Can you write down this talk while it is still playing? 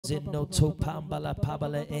Zino to pambala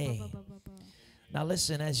pabala e. Now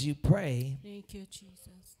listen, as you pray, Thank you, Jesus.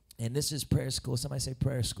 and this is prayer school. Somebody say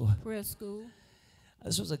prayer school. Prayer school.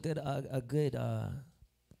 This was a good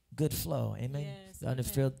flow. Amen. Yes, You want to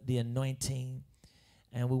feel the anointing,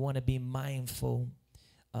 and we want to be mindful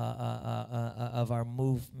of our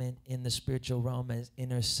movement in the spiritual realm as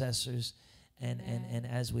intercessors, and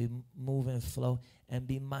as we move and flow, and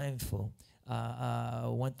be mindful.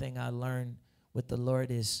 One thing I learned with the Lord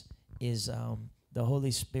is the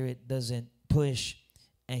Holy Spirit doesn't push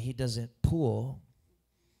and He doesn't pull.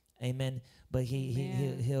 Amen. But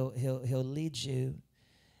he'll lead you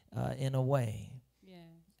in a way. Yeah.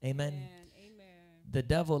 Amen. Amen. The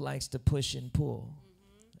devil likes to push and pull.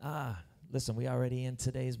 Listen, we already in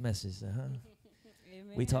today's message.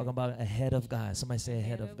 We talking about ahead of God. Somebody say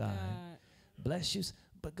ahead of God. Bless you.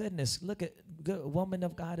 But goodness, look at good woman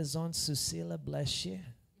of God is on. Susila, bless you.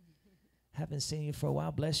 Haven't seen you for a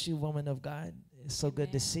while. Bless you, woman of God. It's so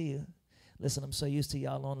good to see you. Listen, I'm so used to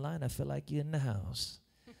y'all online. I feel like you're in the house.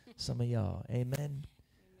 Some of y'all. Amen.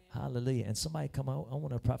 Hallelujah. And somebody come out. I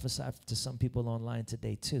want to prophesy to some people online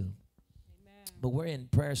today too. Amen. But we're in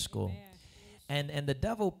prayer school. And the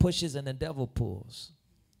devil pushes and the devil pulls.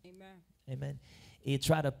 Amen. Amen. He'll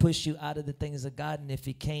try to push you out of the things of God, and if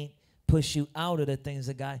he can't push you out of the things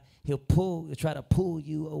of God, he'll try to pull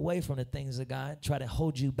you away from the things of God, try to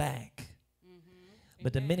hold you back.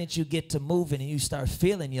 But the minute you get to moving and you start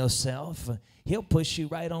feeling yourself, he'll push you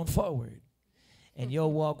right on forward. And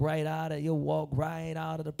you'll walk right out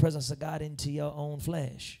of the presence of God into your own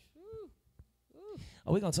flesh.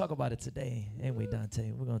 Oh, we're going to talk about it today, ain't we,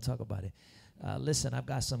 Dante? We're going to talk about it. Listen, I've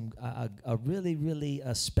got a really, really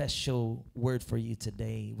special word for you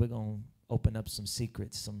today. We're going to open up some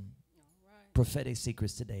secrets, some prophetic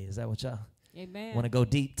secrets today. Is that what y'all? Amen. Want to go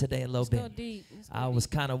deep today a little bit? Let's go deep. I was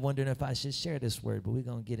kind of wondering if I should share this word, but we're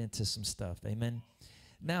going to get into some stuff. Amen.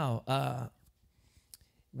 Now,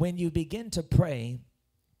 when you begin to pray,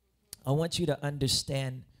 I want you to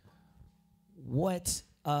understand what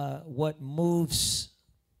moves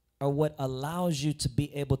or what allows you to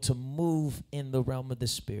be able to move in the realm of the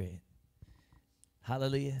Spirit.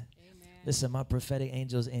 Hallelujah. Amen. Listen, my prophetic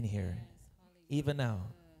angels in here, even now.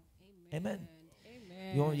 Amen.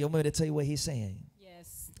 You want me to tell you what he's saying?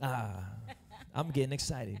 Yes. I'm getting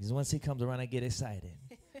excited because once he comes around, I get excited.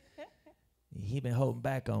 He been holding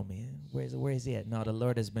back on me. Where is he at? No, the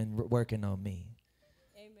Lord has been working on me.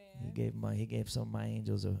 Amen. He gave some of my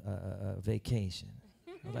angels a vacation.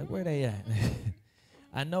 I was like, where they at?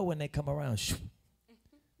 I know when they come around. Shoo.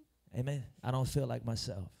 Amen. I don't feel like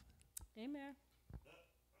myself. Amen.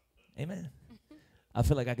 Amen. I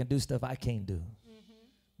feel like I can do stuff I can't do.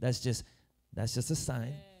 That's just a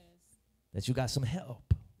sign that you got some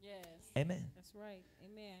help. Yes. Amen. That's right.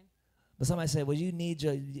 Amen. But somebody say, well, you need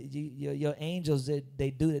your angels.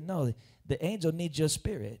 They do it. No, the angel needs your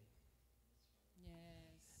spirit. Yes.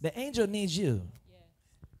 The angel needs you. Yes.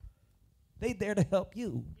 They there to help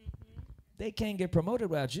you. They can't get promoted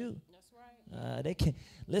without you. That's right. They can't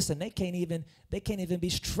listen. They can't even be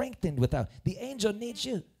strengthened without. The angel needs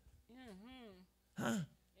you. Huh?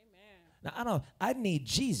 Now I need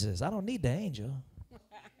Jesus. I don't need the angel.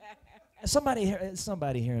 Somebody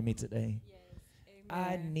hearing me today. Yes.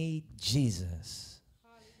 I need Jesus.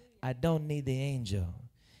 Hallelujah. I don't need the angel.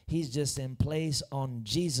 He's just in place on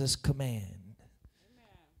Jesus' command. Amen.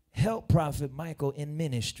 Help Prophet Michael in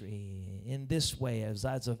ministry in this way as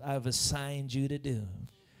I've assigned you to do.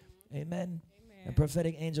 Amen. Amen. And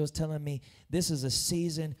prophetic angel is telling me this is a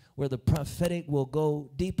season where the prophetic will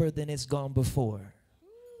go deeper than it's gone before.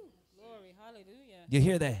 You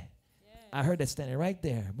hear that? Yes. I heard that standing right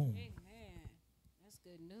there. Boom. Amen. That's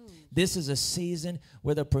good news. This is a season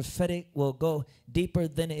where the prophetic will go deeper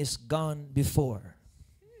than it's gone before.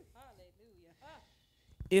 Hallelujah.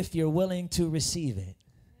 If you're willing to receive it.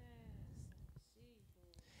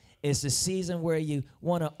 It's a season where you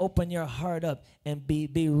want to open your heart up and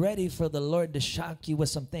be ready for the Lord to shock you with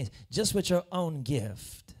some things. Just with your own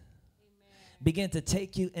gift. Amen. Begin to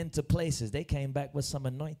take you into places. They came back with some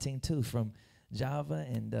anointing too from Java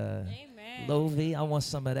and Lovi. I want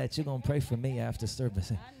some of that. You're going to pray for me after service.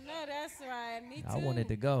 I know that's right. Me too. I wanted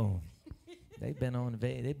to go. They've been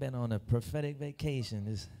on a prophetic vacation.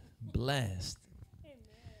 It's blessed. Amen.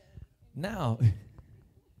 Now,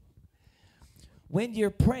 when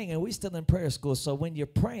you're praying, and we're still in prayer school, so when you're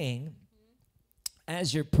praying,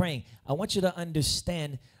 as you're praying, I want you to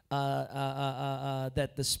understand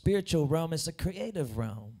that the spiritual realm is a creative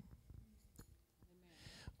realm.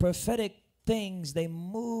 Prophetic things, they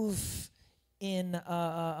move in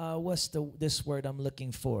what's this word I'm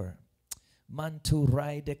looking for? Mantu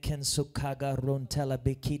raide kensukaga rontela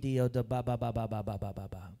bikidio de ba ba ba ba ba ba ba ba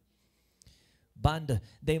ba. Banda,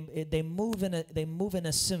 they move in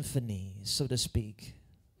a symphony, so to speak.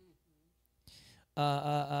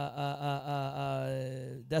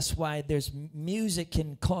 That's why there's music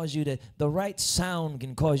can cause you to, the right sound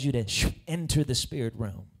can cause you to enter the spirit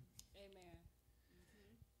realm.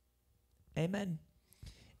 Amen.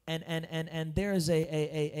 And there is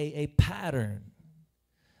a pattern,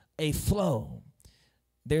 a flow.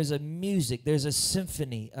 There's a music. There's a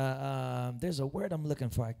symphony. There's a word I'm looking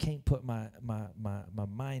for. I can't put my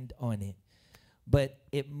mind on it, but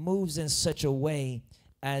it moves in such a way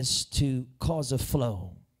as to cause a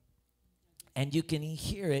flow, and you can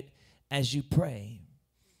hear it as you pray.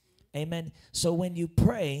 Amen. So when you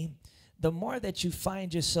pray, the more that you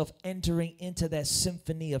find yourself entering into that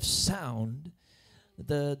symphony of sound,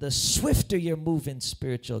 the swifter you're moving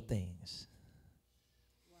spiritual things.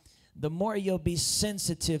 The more you'll be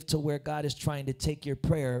sensitive to where God is trying to take your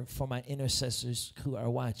prayer, for my intercessors who are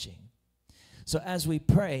watching. So as we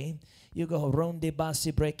pray, you go ronde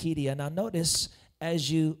basi brekidia. Now notice,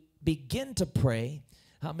 as you begin to pray,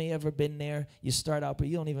 how many ever been there? You start out, but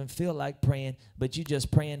you don't even feel like praying, but you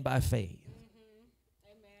just praying by faith.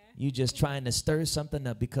 You just trying to stir something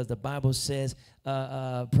up, because the Bible says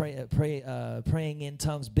praying in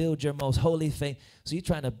tongues build your most holy faith. So you're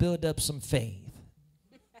trying to build up some faith.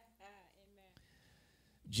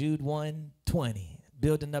 Jude 1:20,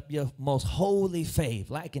 building up your most holy faith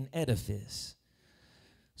like an edifice.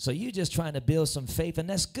 So you're just trying to build some faith, and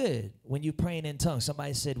that's good when you're praying in tongues.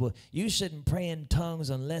 Somebody said, well, you shouldn't pray in tongues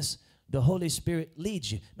unless the Holy Spirit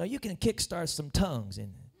leads you. No, you can kickstart some tongues in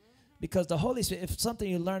it. Because the Holy Spirit, if something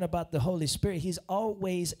you learn about the Holy Spirit, he's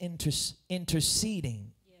always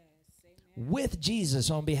interceding with Jesus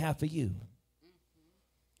on behalf of you.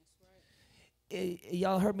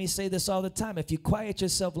 Y'all heard me say this all the time. If you quiet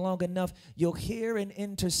yourself long enough, you'll hear an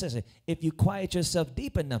intercession. If you quiet yourself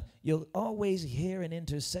deep enough, you'll always hear an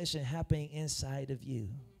intercession happening inside of you.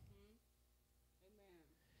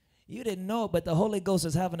 You didn't know it, but the Holy Ghost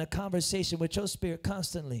is having a conversation with your spirit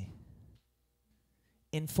constantly,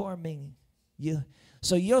 informing you.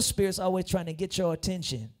 So your spirit's always trying to get your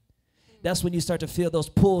attention. That's when you start to feel those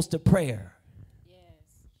pulls to prayer.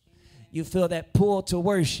 You feel that pull to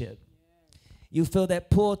worship. You feel that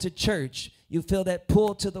pull to church. You feel that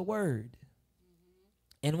pull to the word.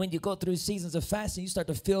 And when you go through seasons of fasting, you start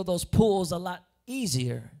to feel those pulls a lot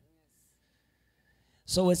easier.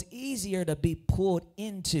 So it's easier to be pulled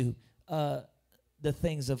into the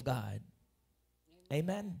things of God.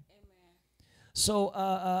 Amen. So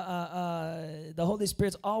the Holy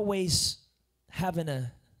Spirit's always having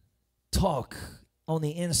a talk on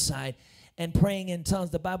the inside and praying in tongues.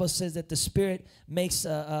 The Bible says that the Spirit makes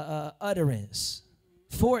utterance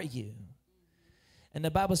for you. And the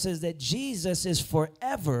Bible says that Jesus is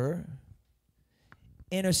forever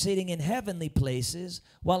interceding in heavenly places,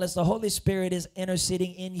 while as the Holy Spirit is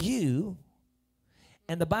interceding in you.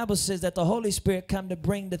 And the Bible says that the Holy Spirit come to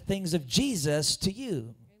bring the things of Jesus to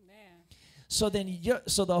you. So then,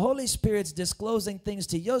 so the Holy Spirit's disclosing things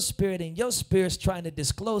to your spirit, and your spirit's trying to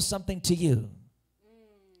disclose something to you.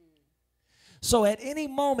 So at any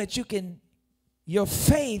moment, your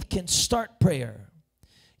faith can start prayer.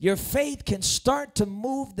 Your faith can start to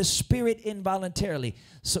move the spirit involuntarily.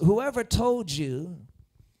 So whoever told you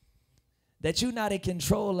that you're not in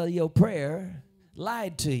control of your prayer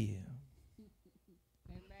lied to you.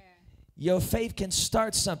 Your faith can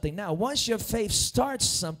start something. Now, once your faith starts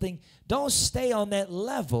something, don't stay on that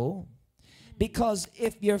level, because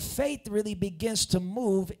if your faith really begins to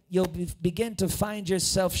move, you'll begin to find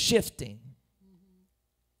yourself shifting.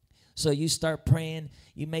 So you start praying.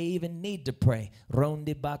 You may even need to pray.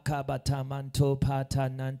 Rondi bakaba tamanto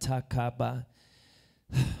patanantakaba.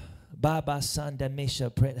 Baba Sanda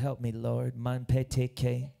Misha, help me, Lord. Man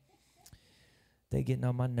peteke. They getting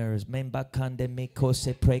on my nerves. Memba kande miko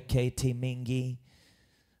se preketi mingi.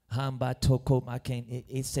 Hamba toko. I can't.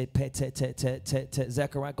 It said pete.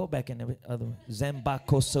 Zechariah, go back in the other one.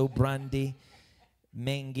 Zembako so brandi.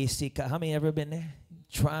 Mengi sika. How many ever been there?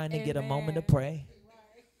 Trying to get a moment to pray.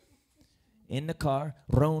 In the car,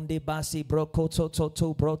 rondi basi broko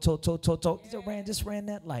to bro to. Just ran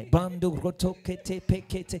that light. Bandu roto kete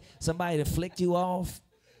pekete. Somebody to flick you off.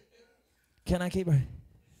 Can I keep her?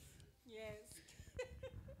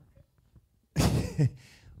 Yes.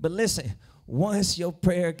 But listen, once your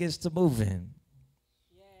prayer gets to moving,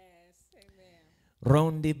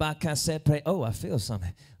 Rondi bakase pray. Oh, I feel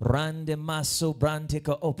something. Rande maso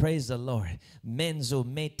brantiko. Oh, praise the Lord. Menzo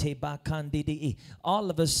mete bakandidi.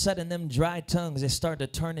 All of a sudden, them dry tongues, they start to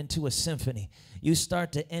turn into a symphony. You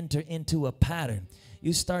start to enter into a pattern.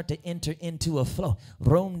 You start to enter into a flow.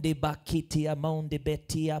 Rondi bakitia mondi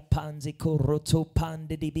betia panzi koroto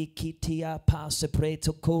pandidi bikitia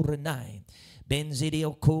pasepreto korenai.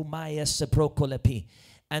 Benzidio kumaya seprokolepi.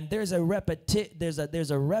 And there's a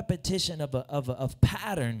repetition of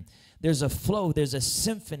pattern. There's a flow. There's a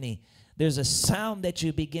symphony. There's a sound that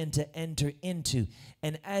you begin to enter into.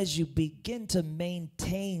 And as you begin to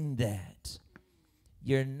maintain that,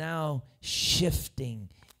 you're now shifting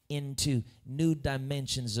into new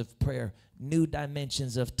dimensions of prayer, new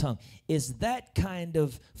dimensions of tongue. Is that kind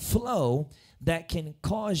of flow that can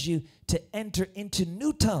cause you to enter into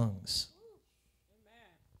new tongues.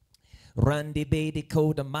 Randi Bedi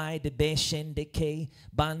Koda Mai de Beshendeke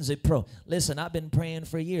Banzi Pro. Listen, I've been praying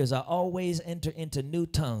for years. I always enter into new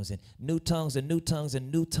tongues and new tongues and new tongues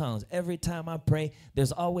and new tongues. Every time I pray,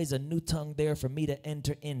 there's always a new tongue there for me to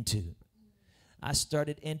enter into. I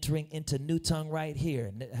started entering into new tongue right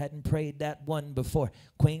here. Hadn't prayed that one before.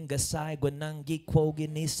 Quingasai Gwanangi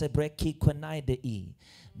Kwogini Sebreki Kwanaide.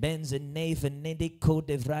 Benzeneve Nediko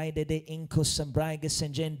Devraide de Inko Sambraiga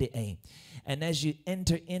Senjende. And as you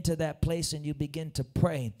enter into that place and you begin to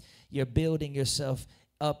pray, you're building yourself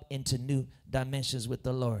up into new dimensions with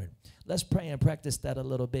the Lord. Let's pray and practice that a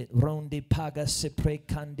little bit. Rondi paga sepre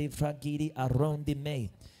kandi fragidi arondi me.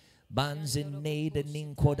 Banzine de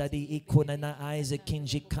ninkodadi ikunana eyes a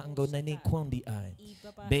kinji kango nani kundi ai.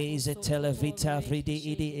 Beze televita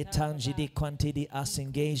fridi idi etanjidi quantidi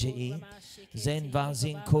asengeje e. Zen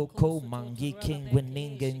vazin koko mangi king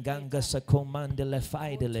winingen ganga sakomande le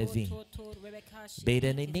faide levi.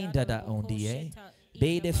 Bede ninda da ondi e.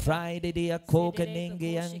 Bede Friday dia koka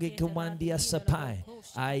ninge yangi kumandia sapai.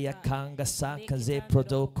 Aya kanga saka ze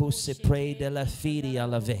prodoku se pre de la fidi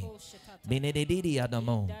alave. Benedidi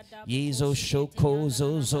adamo. Yezo shoko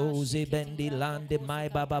zozo ze bendi lande my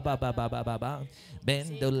baba baba baba baba.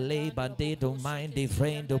 Bendo le bandedo mind de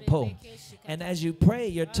frendo po. And as you pray,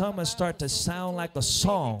 your tongue will start to sound like a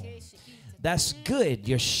song. That's good.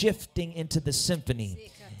 You're shifting into the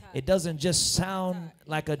symphony. It doesn't just sound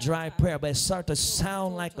like a dry prayer, but it starts to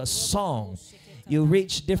sound like a song. You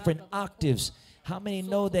reach different octaves. How many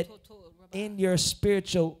know that in your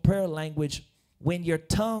spiritual prayer language, when your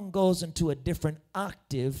tongue goes into a different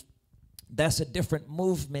octave, that's a different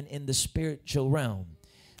movement in the spiritual realm.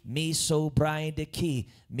 Me so bride the key,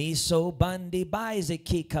 me so bandi buys the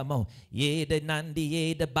key, come on. Ye the nandi,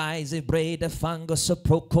 ye the buys the braid, the fungus, a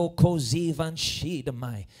proco, zivan, she the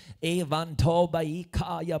my. Evan toba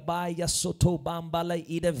ikaya baya soto bambala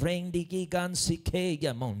ida vrendi gigan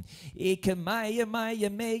sikeya mon. Ike maya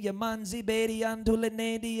meya manzi beri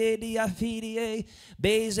andulenedi edi afidi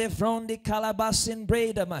beze frondi calabasin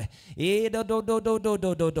breda my. Eda do di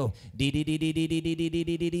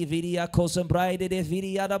vidia cosum bride de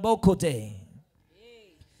vidia da bocote.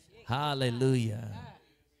 Hallelujah.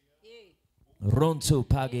 Rontu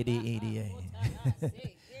pagedi edi.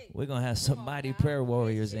 We're going to have some mighty prayer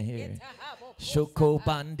warriors in here. Shoko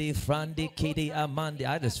bandi frandi kidi amandi.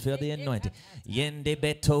 I just feel the anointing. Yende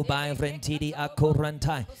beto by vrentidi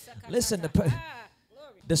akorantai. Listen,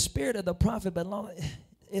 the spirit of the prophet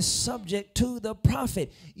is subject to the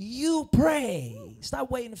prophet. You pray.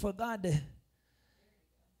 Stop waiting for God to.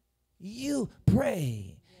 You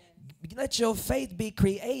pray. Let your faith be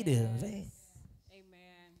creative.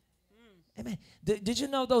 Amen. Did you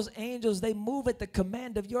know those angels, they move at the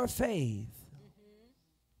command of your faith?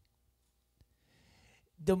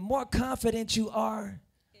 The more confident you are,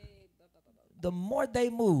 the more they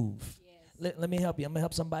move. Let me help you. I'm going to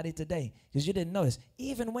help somebody today because you didn't notice.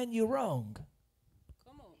 Even when you're wrong.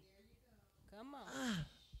 Come on.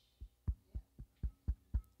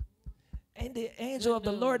 And the angel of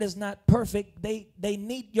the Lord is not perfect. They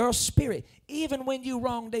need your spirit. Even when you're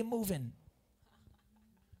wrong, they moving.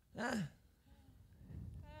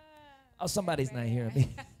 Oh, somebody's not hearing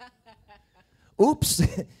me. Oops.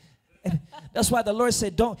 That's why the Lord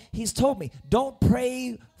said, he's told me, don't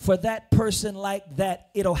pray for that person like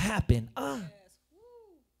that. It'll happen.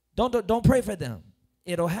 Don't pray for them.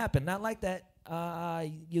 It'll happen. Not like that.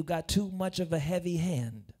 You got too much of a heavy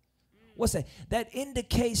hand. What's that? That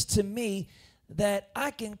indicates to me that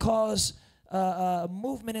I can cause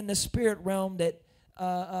movement in the spirit realm that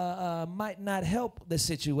might not help the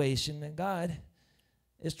situation. And God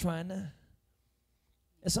is trying to.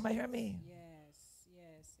 Is somebody hear me?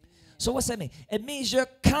 Yes. So what's that mean? It means your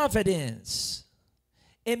confidence.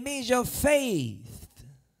 It means your faith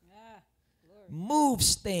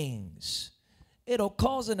moves things. It'll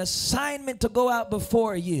cause an assignment to go out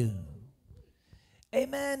before you.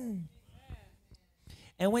 Amen.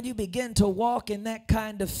 And when you begin to walk in that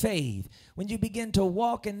kind of faith, when you begin to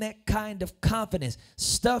walk in that kind of confidence,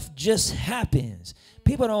 stuff just happens.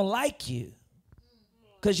 People don't like you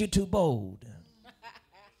because you're too bold.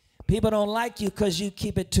 People don't like you because you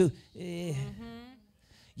keep it too.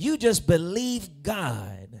 You just believe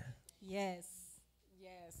God. Yes.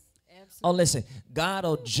 Yes. Absolutely. Oh, listen, God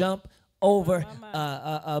will jump over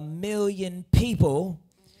a million people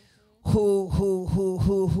who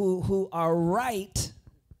are right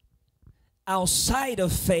outside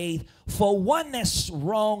of faith for one that's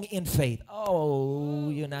wrong in faith.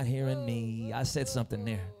 Oh, you're not hearing me. I said something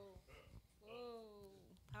there.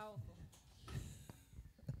 Powerful.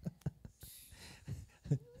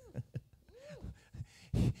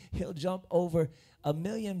 He'll jump over a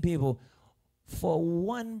million people for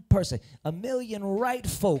one person. A million right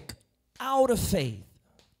folk out of faith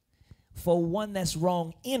for one that's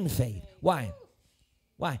wrong in faith. Why?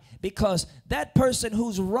 Why? Because that person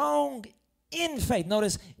who's wrong in faith,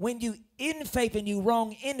 notice when you in faith and you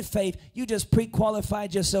wrong in faith, you just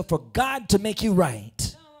pre-qualified yourself for God to make you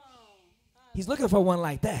right. He's looking for one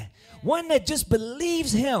like that. One that just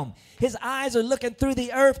believes him. His eyes are looking through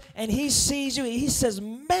the earth and he sees you. And he says,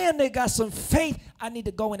 man, they got some faith. I need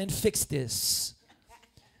to go in and fix this.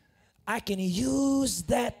 I can use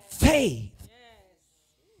that faith.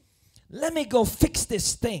 Let me go fix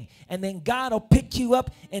this thing. And then God will pick you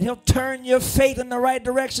up and he'll turn your faith in the right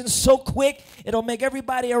direction so quick, it'll make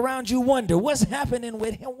everybody around you wonder, what's happening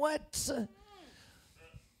with him? What?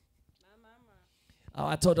 Oh,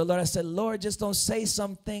 I told the Lord, I said, Lord, just don't say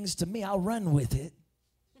some things to me. I'll run with it.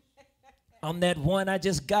 I'm that one. I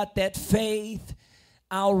just got that faith.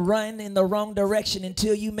 I'll run in the wrong direction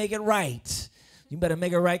until you make it right. You better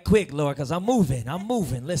make it right quick, Lord, because I'm moving. I'm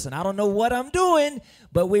moving. Listen, I don't know what I'm doing,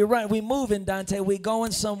 but we moving, Dante. We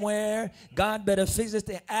going somewhere. God better fix this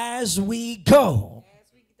thing as we go.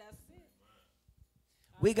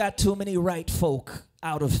 We got too many right folk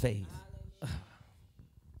out of faith.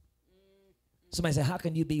 Somebody say, how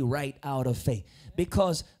can you be right out of faith?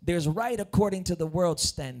 Because there's right according to the world's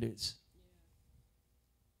standards.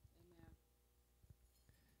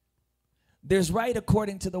 There's right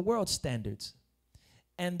according to the world's standards.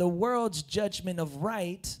 And the world's judgment of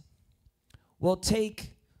right will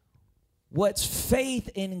take what's faith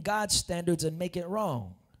in God's standards and make it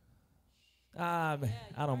wrong. I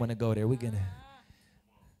don't want to go there. We're going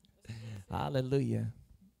to. Hallelujah.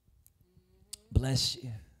 Bless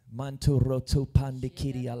you. Mantu roto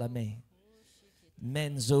pandikiri alame.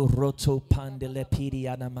 Menzo roto pandelepiri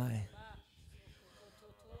anamai.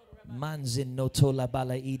 Manzin noto la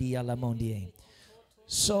bala idi alamondie.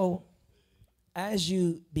 So, as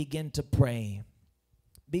you begin to pray,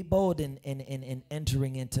 be bold in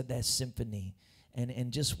entering into that symphony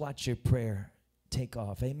and just watch your prayer take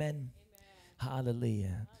off. Amen?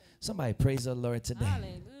 Hallelujah. Somebody praise the Lord today.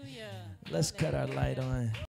 Hallelujah. Let's cut our light on.